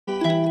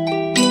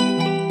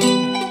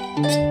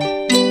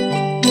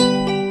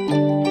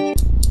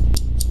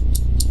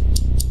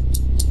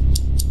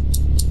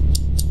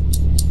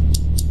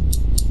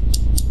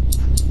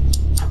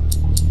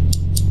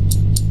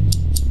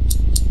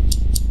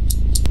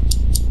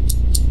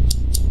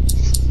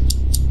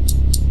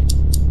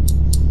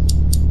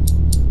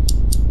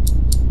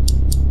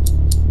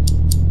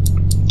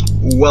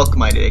Welcome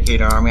my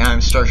dedicated army. I'm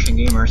Starshine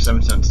Gamer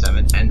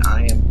 777 and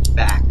I am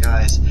back,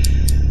 guys.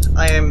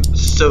 I am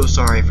so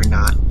sorry for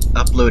not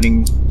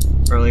uploading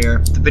earlier.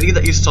 The video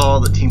that you saw,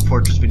 the Team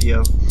Fortress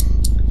video,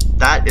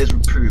 that is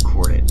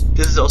pre-recorded.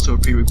 This is also a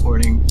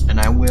pre-recording and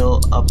I will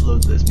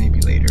upload this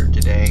maybe later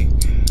today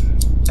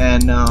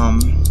and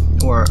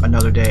or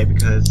another day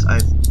because I'm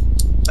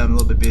a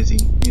little bit busy,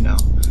 you know,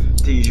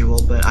 the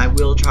usual, but I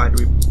will try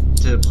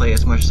to play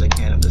as much as I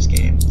can of this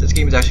game. This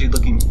game is actually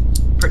looking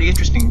pretty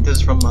interesting. This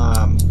is from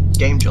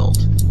Game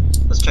Jolt.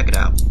 Let's check it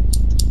out.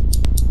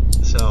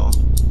 So,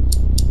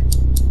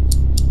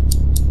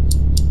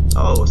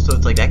 so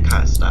it's like that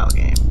kind of style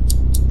game.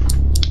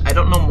 I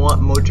don't know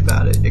much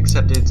about it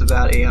except it's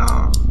about a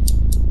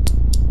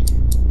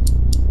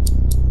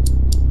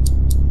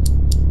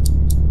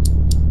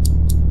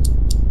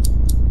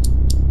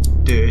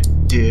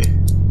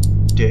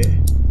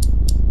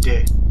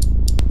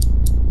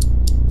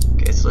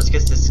Okay, so let's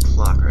get this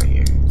clock right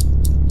here.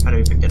 How do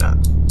we pick it up?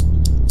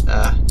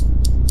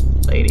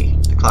 Lady,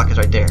 the clock is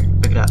right there.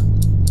 Pick it up.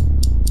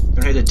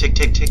 Don't hear the tick,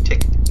 tick, tick,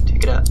 tick.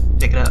 Pick it up.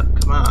 Pick it up.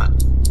 Come on.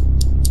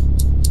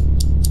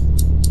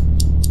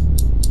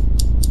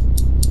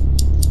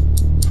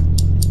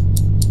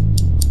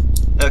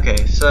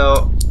 Okay,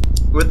 so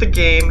with the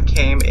game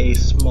came a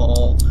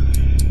small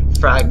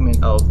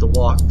fragment of the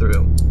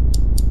walkthrough.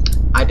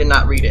 I did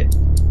not read it.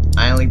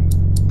 I only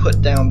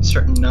put down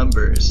certain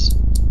numbers,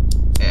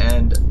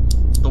 and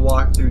the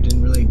walkthrough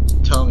didn't really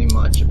tell me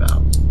much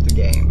about the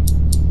game.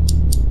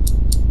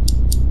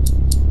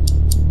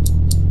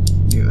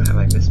 Have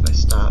I missed my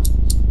stop?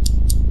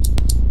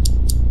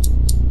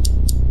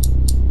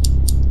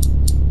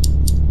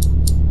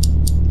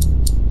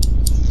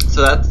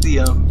 So that's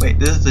the wait,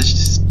 this is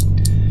just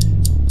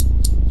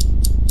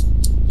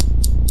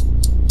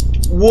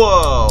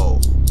whoa!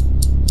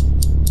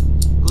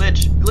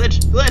 Glitch,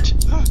 glitch, glitch!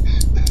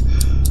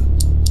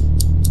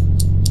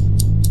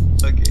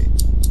 Okay.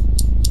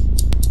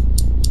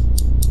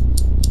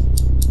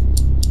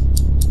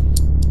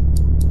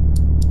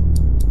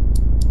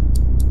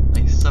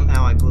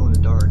 Somehow I glow in the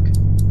dark.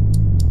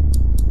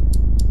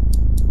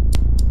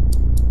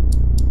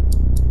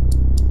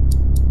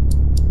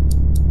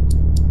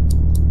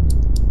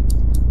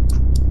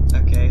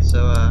 Okay, so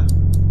how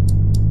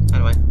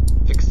do I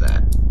fix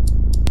that?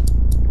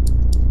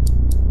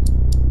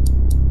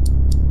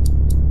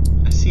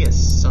 I see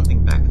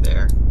something back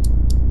there.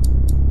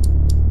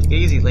 Take it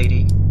easy,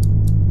 lady.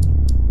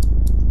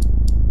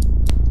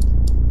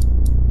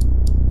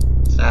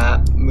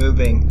 Stop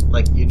moving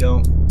like you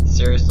don't.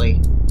 Seriously.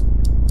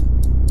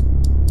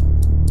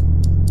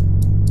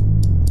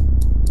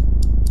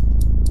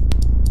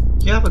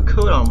 You have a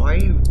coat on, why are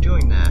you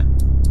doing that?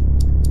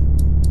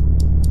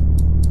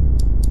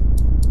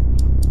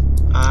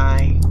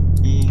 I.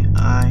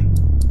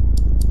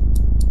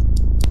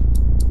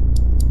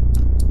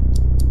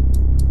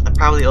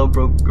 Probably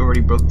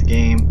already broke the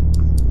game.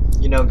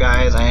 You know,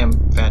 guys, I am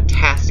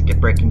fantastic at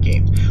breaking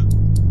games.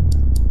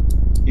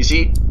 You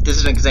see? This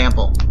is an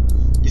example.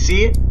 You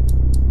see it?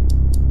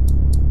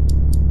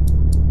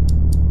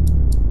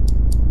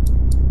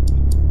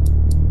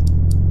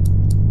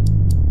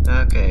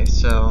 Okay,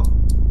 so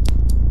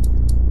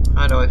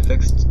how do I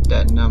fix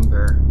that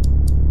number?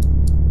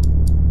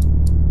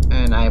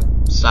 And I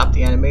stop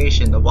the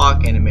animation, the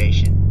walk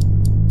animation.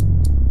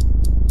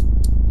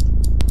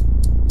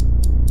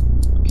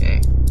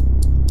 Okay.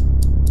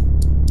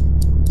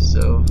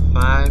 So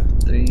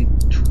 5, 3,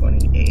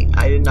 28.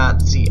 I did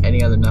not see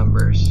any other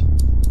numbers.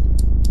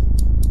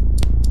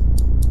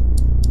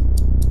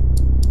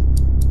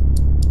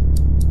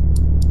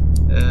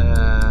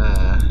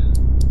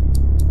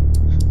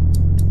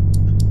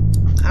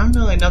 I don't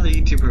know another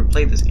YouTuber who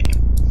played this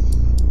game.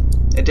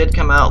 It did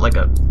come out like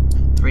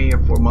 3 or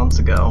 4 months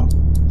ago.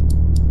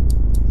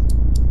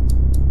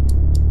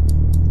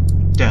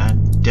 Da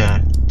da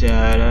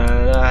da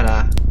da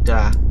da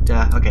da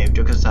da. Okay,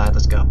 joke aside,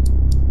 let's go.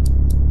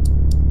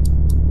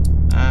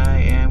 I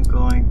am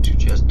going to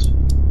just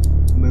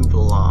move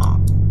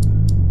along.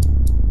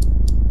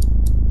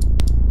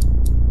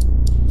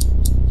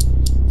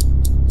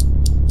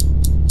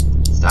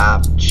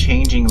 Stop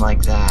changing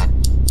like that.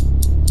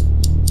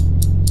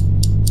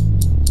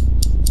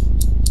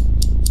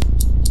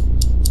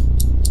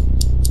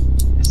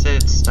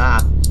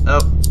 Stop.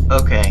 Oh,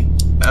 okay.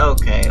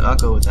 Okay, I'll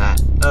go with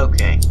that.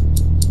 Okay.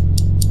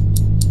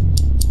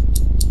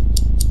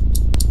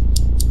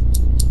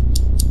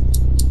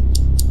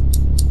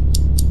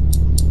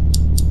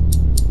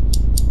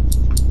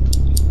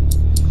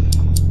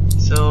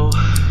 So,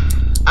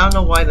 I don't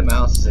know why the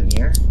mouse is in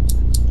here.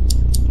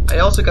 I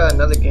also got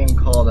another game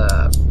called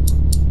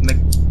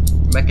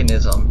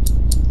Mechanism.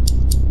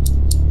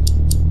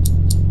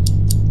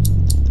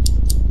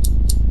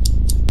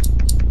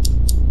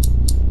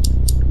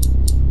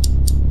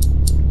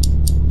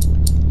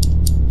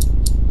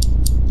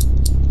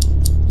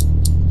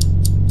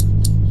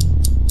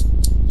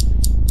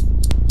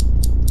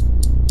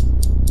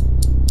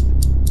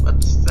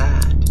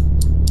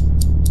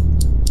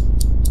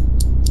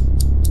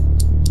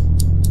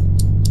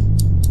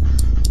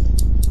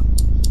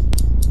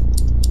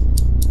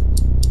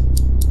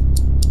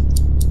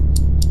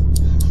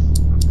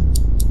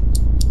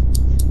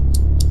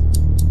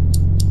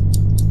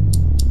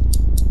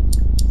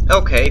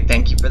 Okay,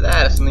 thank you for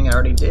that. That's something I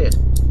already did.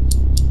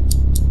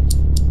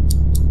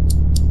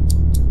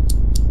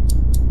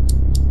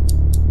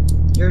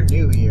 You're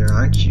new here,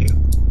 aren't you?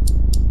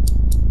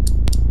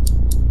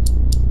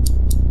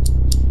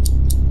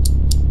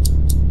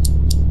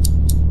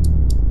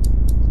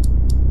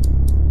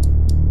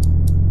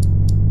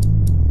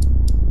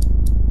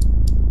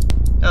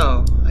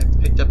 Oh, I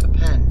picked up a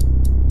pen.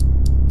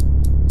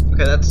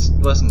 Okay, that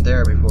wasn't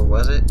there before,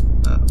 was it?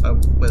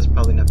 Was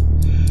probably not.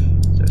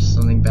 There's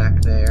something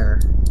back there.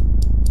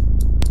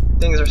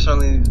 Things are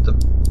suddenly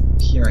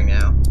hearing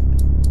now.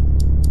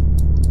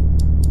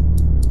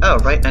 Oh,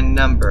 write a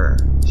number.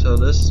 So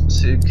this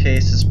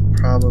suitcase is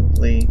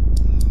probably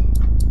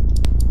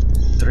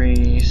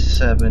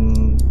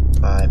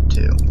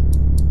 3752.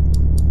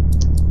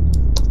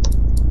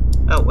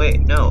 Oh wait,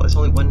 no, it's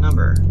only one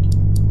number.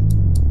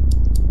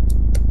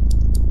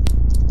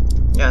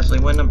 Yeah, it's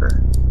only one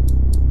number.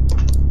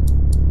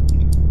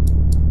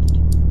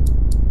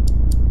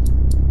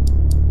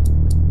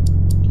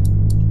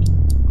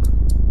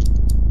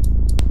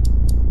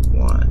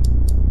 One.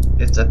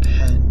 It's a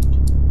pen.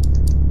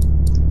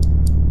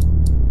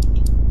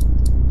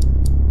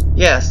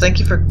 Yes, thank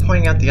you for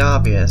pointing out the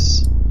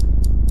obvious.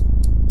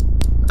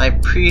 I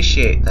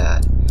appreciate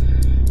that.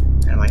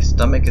 And my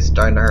stomach is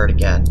starting to hurt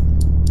again.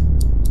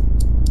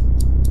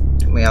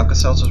 Too many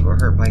Alka-Seltzers will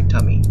hurt my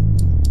tummy.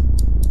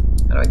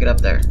 How do I get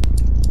up there?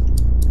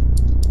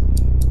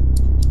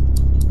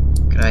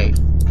 Can I...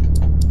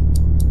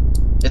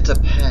 It's a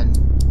pen.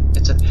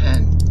 It's a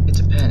pen.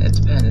 It's a pen. It's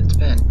a pen. It's a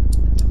pen.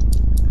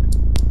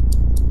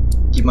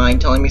 Do you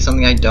mind telling me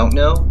something I don't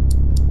know?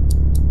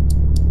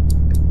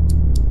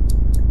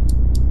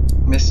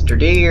 Mr.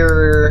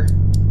 Deer,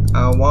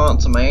 I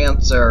want some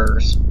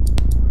answers.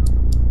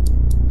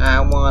 I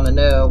want to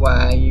know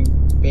why you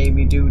made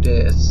me do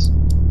this.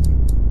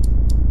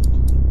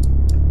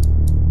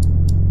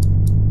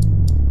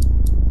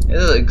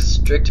 This is a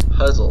strict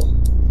puzzle.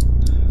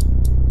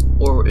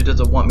 Or does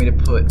it want me to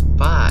put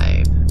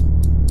 5?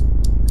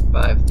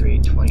 5, 3,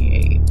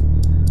 28.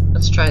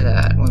 Let's try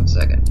that. 1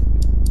 second.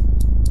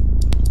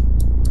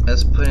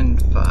 Let's put in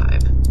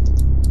 5.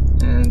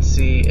 And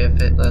see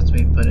if it lets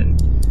me put in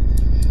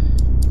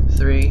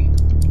 3,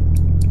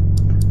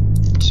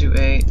 2,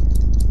 8.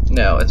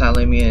 No, it's not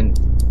letting me in.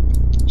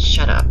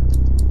 Shut up.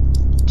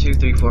 2,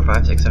 3, 4,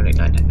 5, 6, 7, 8,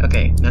 9, 10.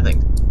 Okay,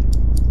 nothing.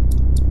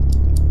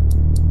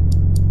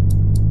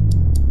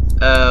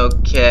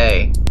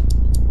 Okay.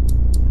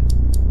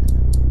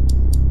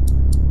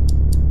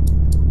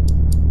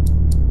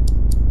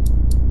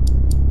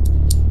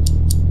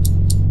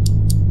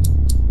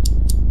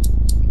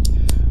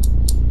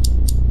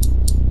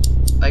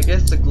 I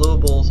guess the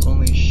globals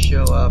only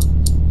show up.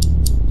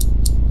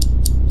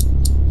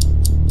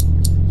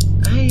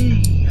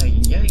 I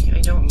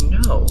don't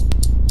know.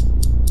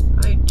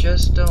 I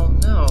just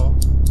don't know.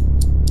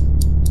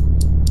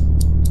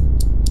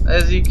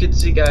 As you can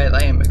see, guys,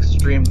 I am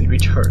extremely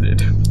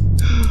retarded.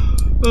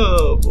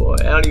 Oh boy,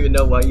 I don't even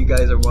know why you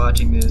guys are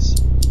watching this.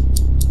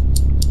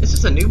 This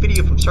is a new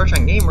video from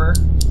Starshine Gamer.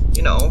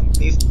 You know,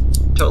 he's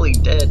totally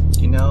dead,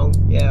 you know?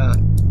 Yeah,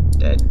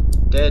 dead.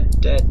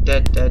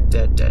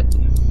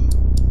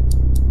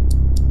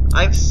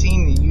 I've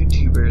seen the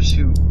YouTubers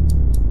who...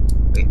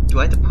 Wait, do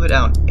I have to put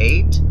out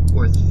 8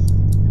 or...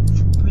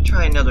 Let me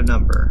try another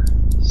number.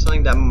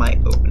 Something that might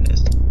open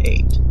this.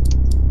 8.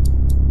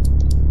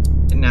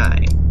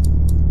 9.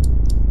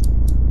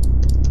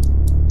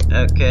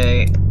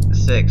 Okay,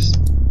 6.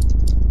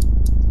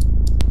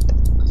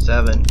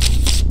 7.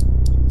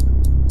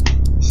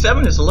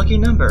 7 is a lucky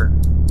number.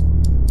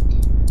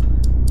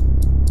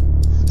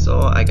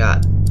 So I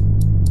got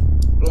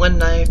 1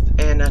 knife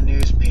and a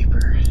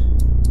newspaper.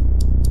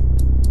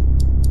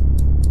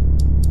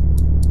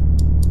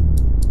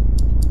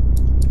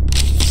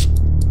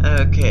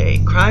 Okay,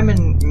 crime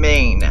in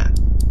Maine.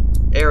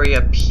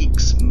 Area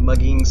peaks,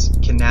 muggings,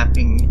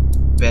 kidnapping,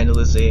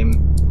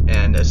 vandalism,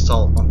 and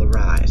assault on the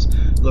rise.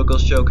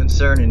 Locals show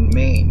concern in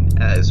Maine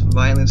as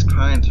violent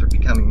crimes are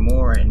becoming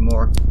more and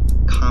more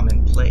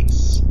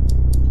commonplace.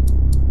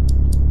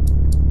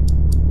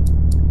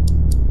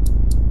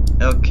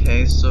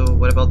 Okay, so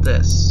what about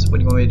this? What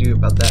do you want me to do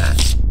about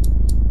that?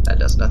 That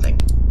does nothing.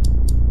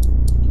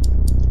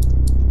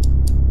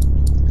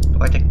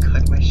 Do I have to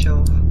cut my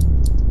shelf?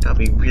 That'll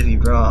be really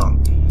wrong.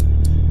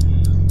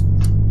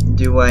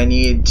 Do I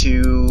need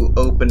to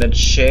open a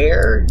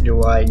chair?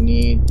 Do I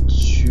need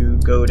to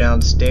go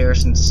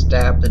downstairs and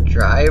stab the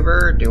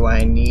driver? Do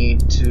I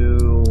need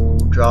to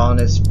draw on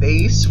his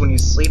face when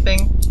he's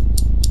sleeping?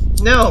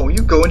 No,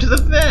 you go into the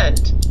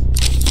vent!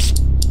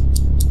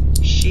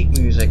 Sheet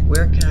music.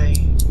 Where can I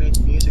make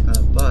music on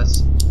a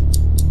bus?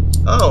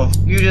 Oh,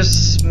 you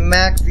just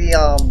smack the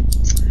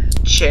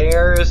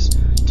chairs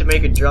to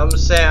make a drum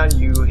sound.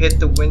 You hit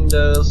the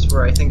windows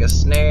for, I think, a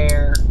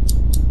snare.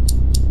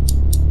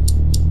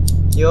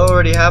 You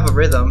already have a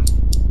rhythm.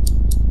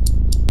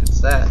 It's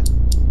that.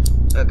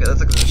 Okay, let's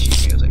look at the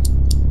sheet music.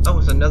 Oh,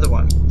 it's another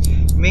one.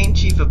 Maine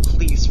Chief of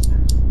Police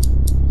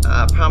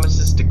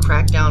promises to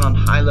crack down on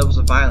high levels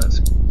of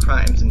violence.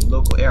 crimes in the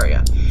local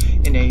area.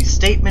 In a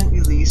statement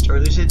released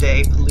earlier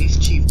today, Police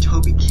Chief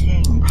Toby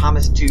King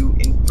promised to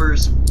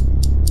enforce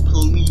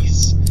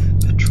police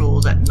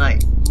patrols at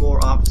night,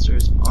 more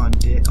officers on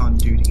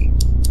duty.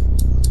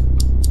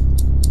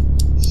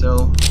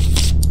 So,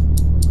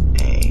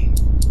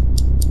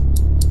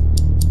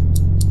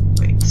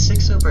 wait,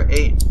 6 over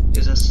 8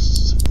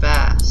 is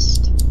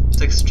fast.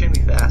 It's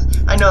extremely fast.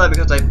 I know that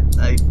because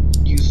I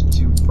used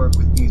to work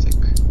with music.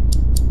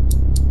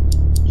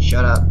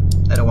 Shut up.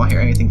 I don't want to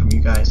hear anything from you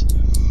guys.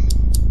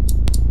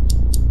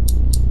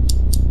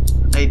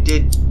 I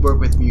did work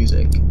with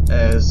music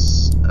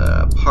as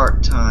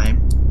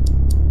part-time,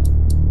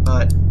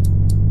 but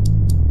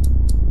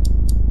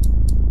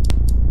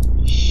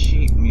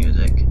sheet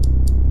music.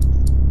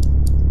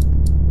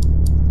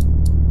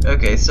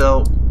 Okay,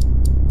 so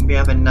we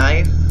have a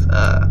knife.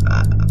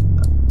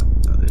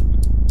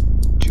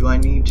 Do I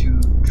need to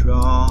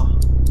draw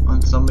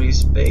on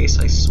somebody's face?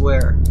 I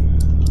swear.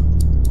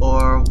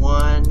 Or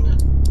one,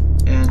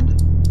 and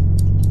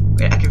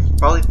wait, I could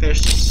probably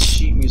finish this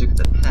sheet music with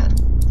a pen.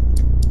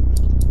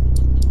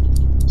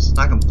 It's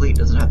not complete,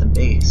 doesn't have the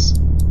bass.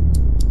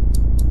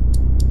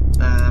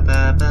 Ba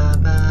ba ba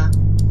ba.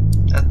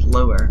 That's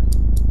lower.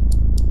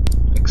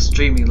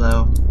 Extremely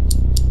low.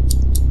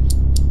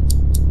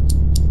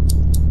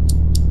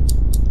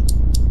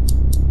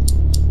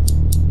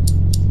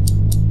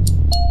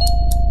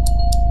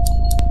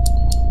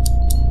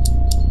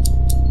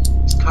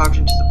 It's carved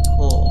into the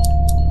pole.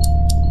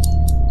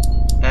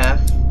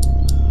 F.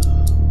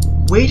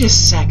 Wait a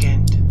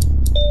second.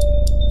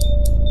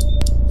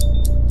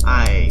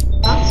 I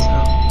thought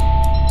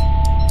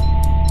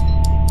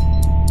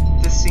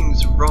so. This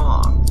seems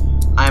wrong.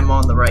 I'm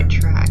on the right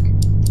track.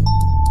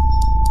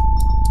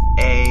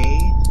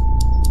 A.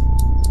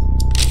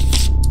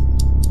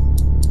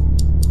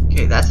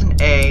 Okay, that's an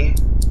A.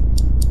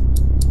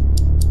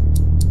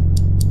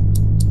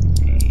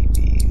 A,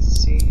 B,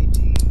 C,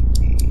 D,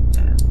 E,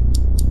 F.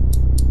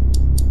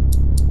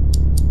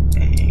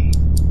 A,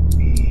 B.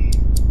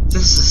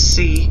 This is a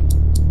C.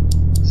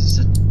 This is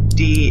a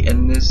D,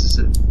 and this is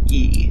an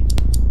E.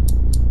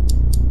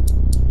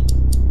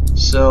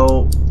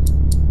 So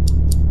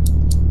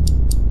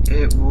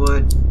it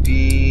would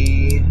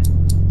be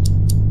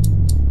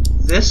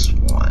this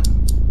one.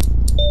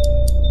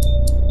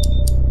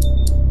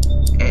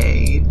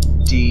 A,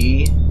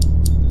 D,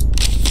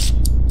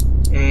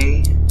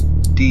 A,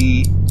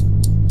 D,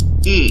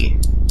 E.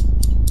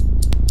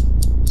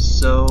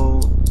 So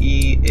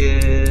E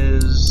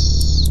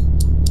is...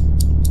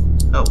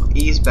 oh,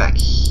 E's back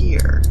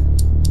here.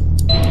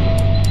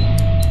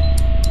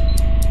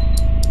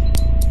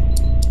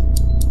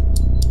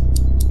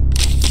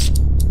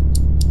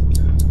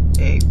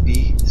 A,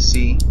 B,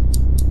 C,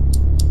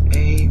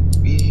 A,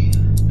 B,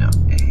 no,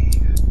 A,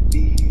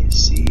 B,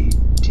 C,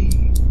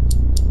 D,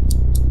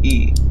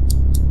 E.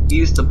 E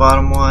is the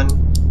bottom one.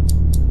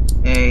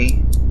 A,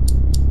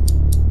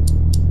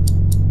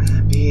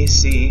 B,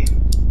 C,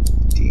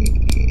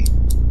 D, E.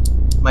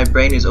 My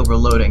brain is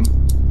overloading.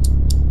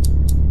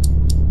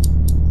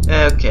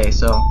 Okay,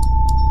 so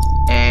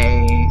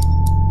A,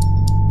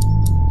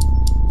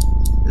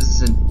 this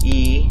is an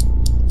E,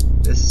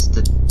 this is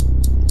the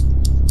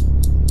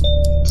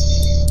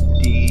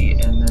D,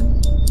 and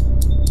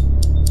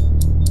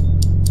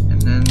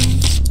then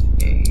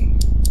A,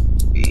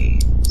 B,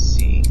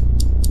 C,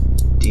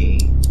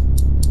 D,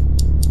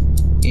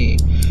 E.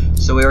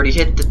 So we already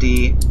hit the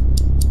D.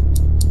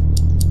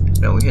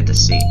 No, we hit the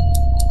C.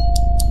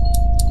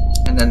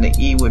 And then the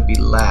E would be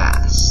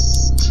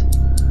last.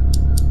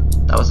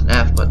 That was an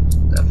F, but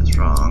F is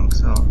wrong,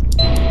 so...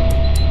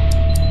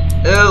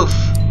 oof!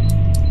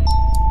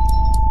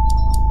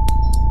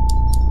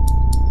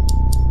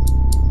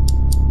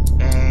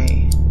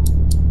 A.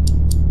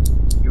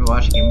 You're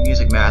watching a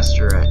music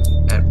master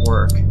at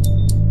work.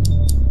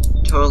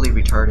 Totally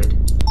retarded.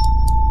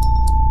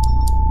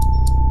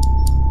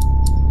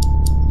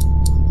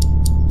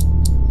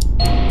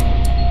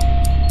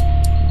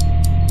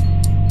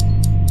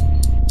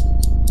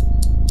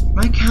 Am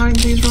I counting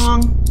these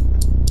wrong?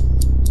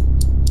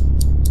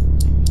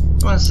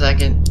 One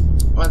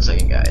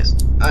second guys.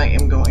 I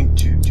am going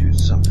to do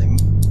something.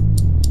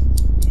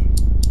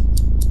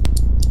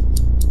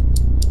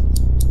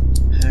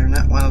 I do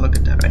not want to look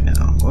at that right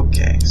now.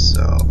 Okay,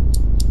 so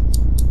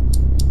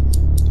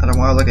I don't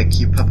want to look at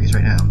cute puppies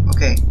right now.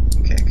 Okay.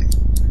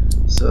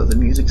 So the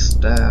music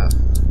staff.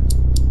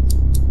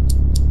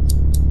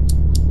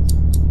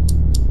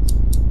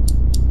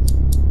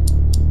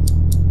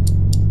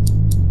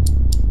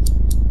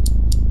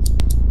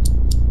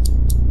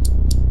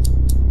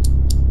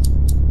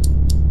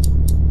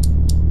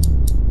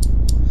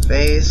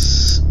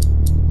 Face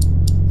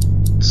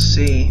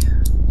C.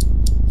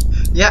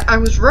 Yeah, I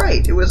was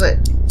right. It was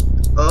a...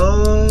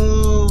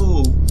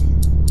 oh,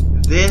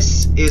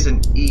 this is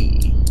an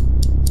E.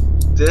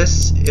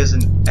 This is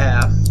an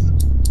F.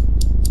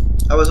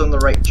 I was on the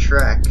right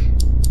track.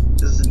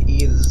 This is an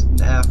E. This is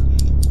an F.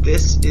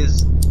 This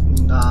is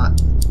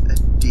not a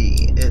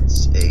D.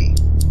 It's a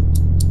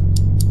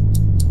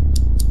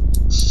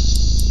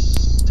C.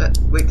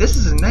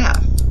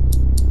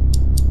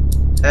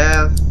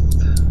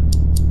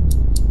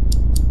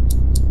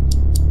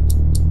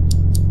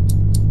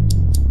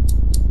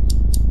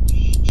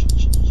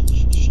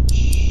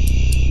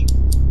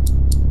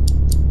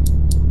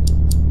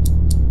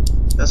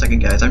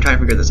 second, guys. I'm trying to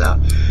figure this out.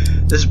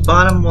 This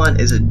bottom one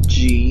is a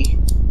G.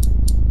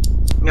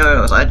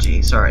 No, it's not a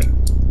G. Sorry.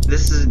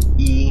 This is an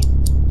E.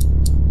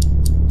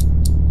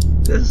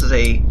 This is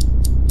a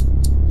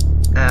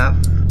F.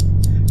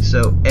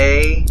 So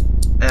A,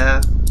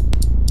 F,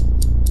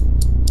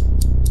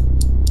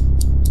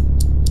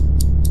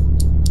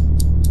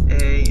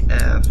 A,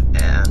 F,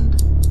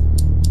 and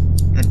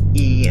an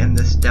E, and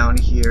this down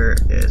here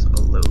is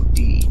a low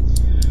D.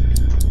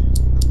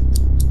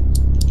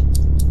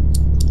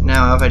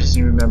 Now, if I just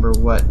need to remember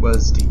what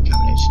was the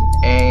combination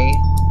A,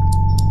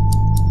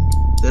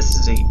 this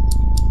is a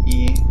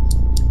E,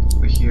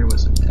 over here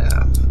was an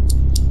F,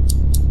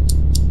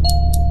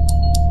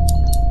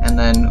 and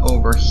then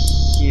over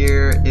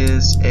here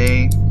is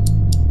a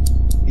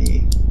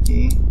B,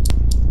 E.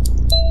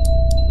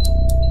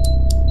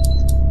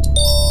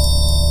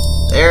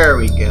 There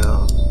we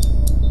go.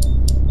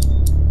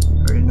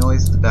 Heard a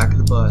noise at the back of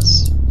the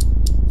bus.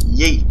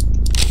 Yeet.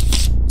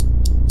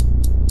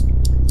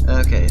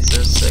 Okay,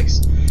 so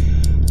 6.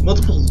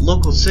 Multiple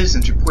local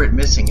citizens reported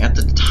missing. At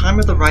the time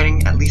of the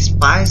writing, at least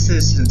 5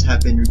 citizens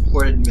have been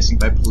reported missing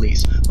by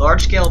police.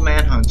 Large-scale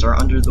manhunts are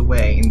under the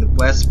way in the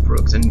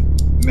Westbrooks and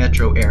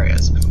metro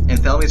areas, and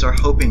families are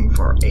hoping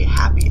for a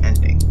happy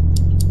ending.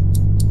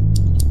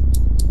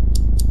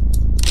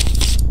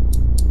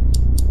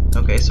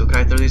 Okay, so can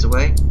I throw these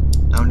away?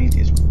 I don't need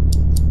these.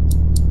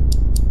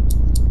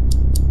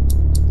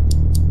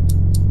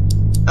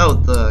 Oh,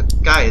 the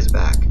guy is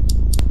back.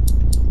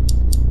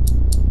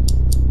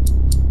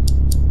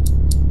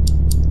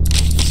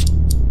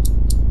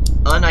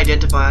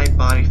 Unidentified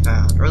body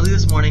found. Early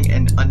this morning,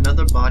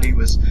 another body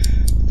was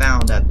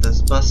found at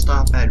this bus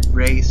stop at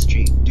Ray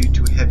Street due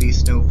to heavy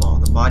snowfall.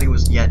 The body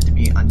was yet to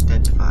be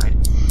identified.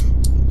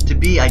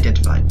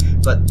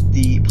 But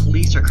the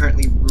police are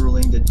currently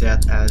ruling the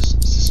death as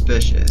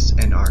suspicious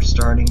and are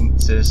starting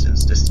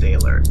citizens to stay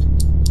alert.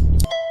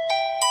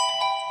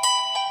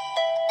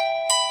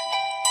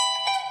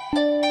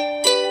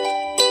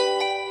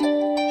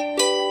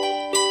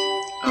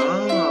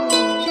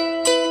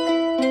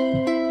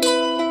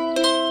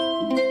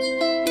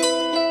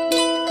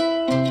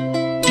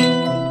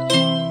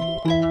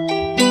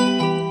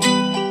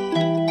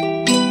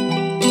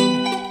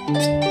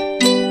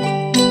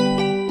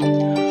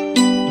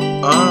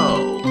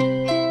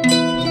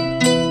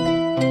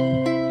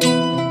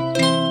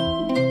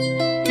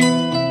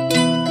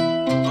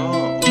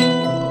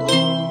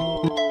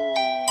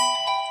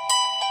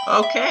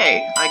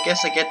 Okay, I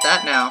guess I get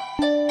that now.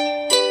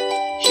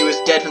 She was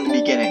dead from the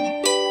beginning.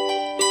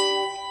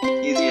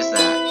 Easy as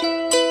that.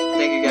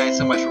 Thank you guys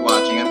so much for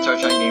watching. I'm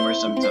Starshine Gamer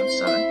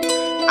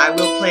 777. I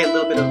will play a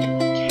little bit of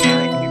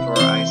mechanic before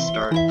I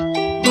start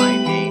my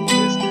main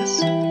business.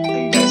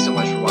 Thank you guys so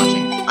much for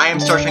watching. I am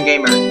Starshine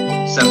Gamer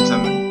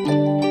 777.